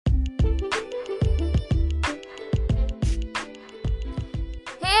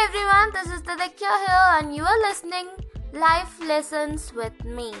everyone, this is Tadakya here and you are listening Life Lessons with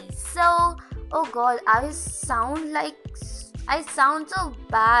me. So, oh god, I sound so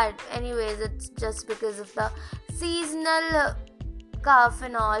bad. Anyways, it's just because of the seasonal cough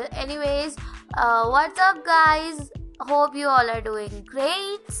and all. Anyways, what's up guys? Hope you all are doing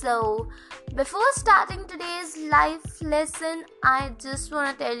great. So, before starting today's life lesson, I just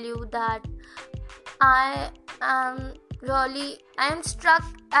want to tell you that I am stuck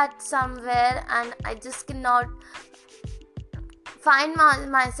at somewhere and I just cannot find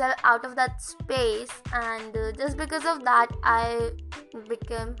myself out of that space, and just because of that I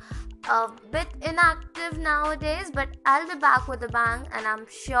became a bit inactive nowadays, but I'll be back with a bang and I'm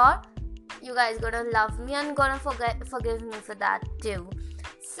sure you guys gonna love me and gonna forgive me for that too.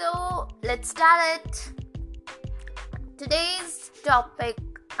 So let's start it. Today's topic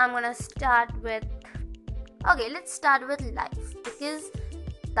let's start with life, because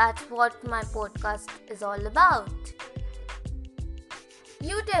that's what my podcast is all about.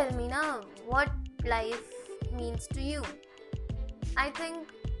 You tell me now what life means to you. I think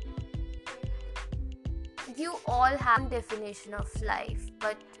you all have a definition of life,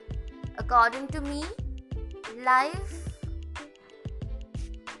 but according to me, life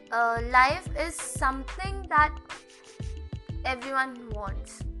is something that everyone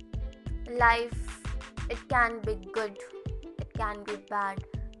wants. Life, it can be good, it can be bad,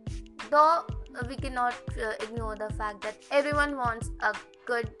 though we cannot ignore the fact that everyone wants a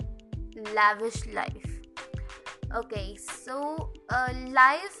good, lavish life. Okay, so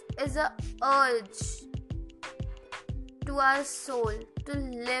life is a urge to our soul to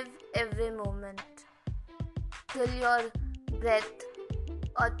live every moment till your breath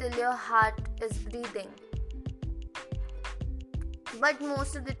or till your heart is breathing. But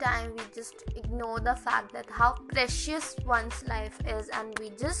most of the time we just ignore the fact that how precious one's life is, and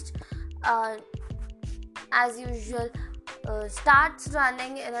we just as usual starts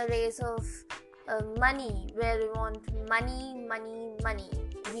running in a race of money, where we want money.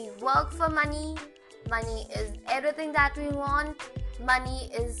 We work for money. Money is everything that we want. Money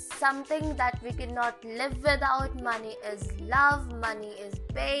is something that we cannot live without. Money is love, money is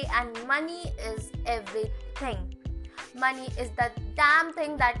pay, and money is everything. Money is the damn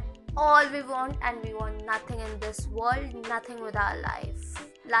thing that all we want, and we want nothing in this world, nothing with our life.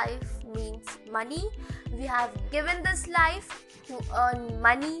 Life means money. We have given this life to earn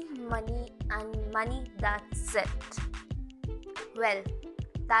money, and money, that's it. Well,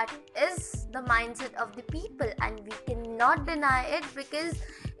 that is the mindset of the people, and we cannot deny it, because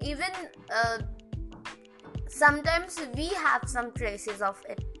even sometimes we have some traces of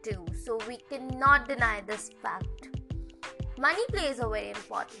it too, so we cannot deny this fact. Money plays a very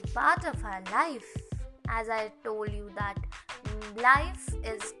important part of our life. As I told you that life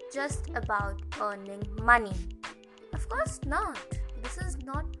is just about earning money. Of course not. This is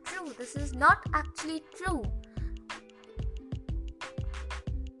not true. This is not actually true.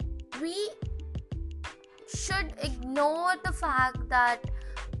 We should ignore the fact that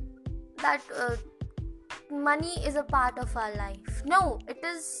money is a part of our life. No, it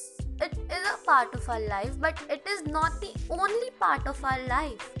is a part of our life, but it is not the only part of our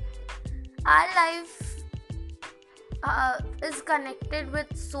life. Our life is connected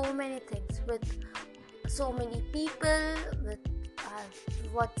with so many things, with so many people, with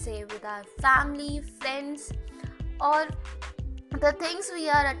our family, friends, or the things we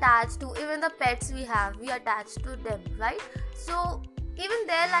are attached to. Even the pets we have, we attach to them, right? So even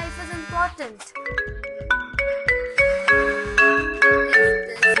their life is important.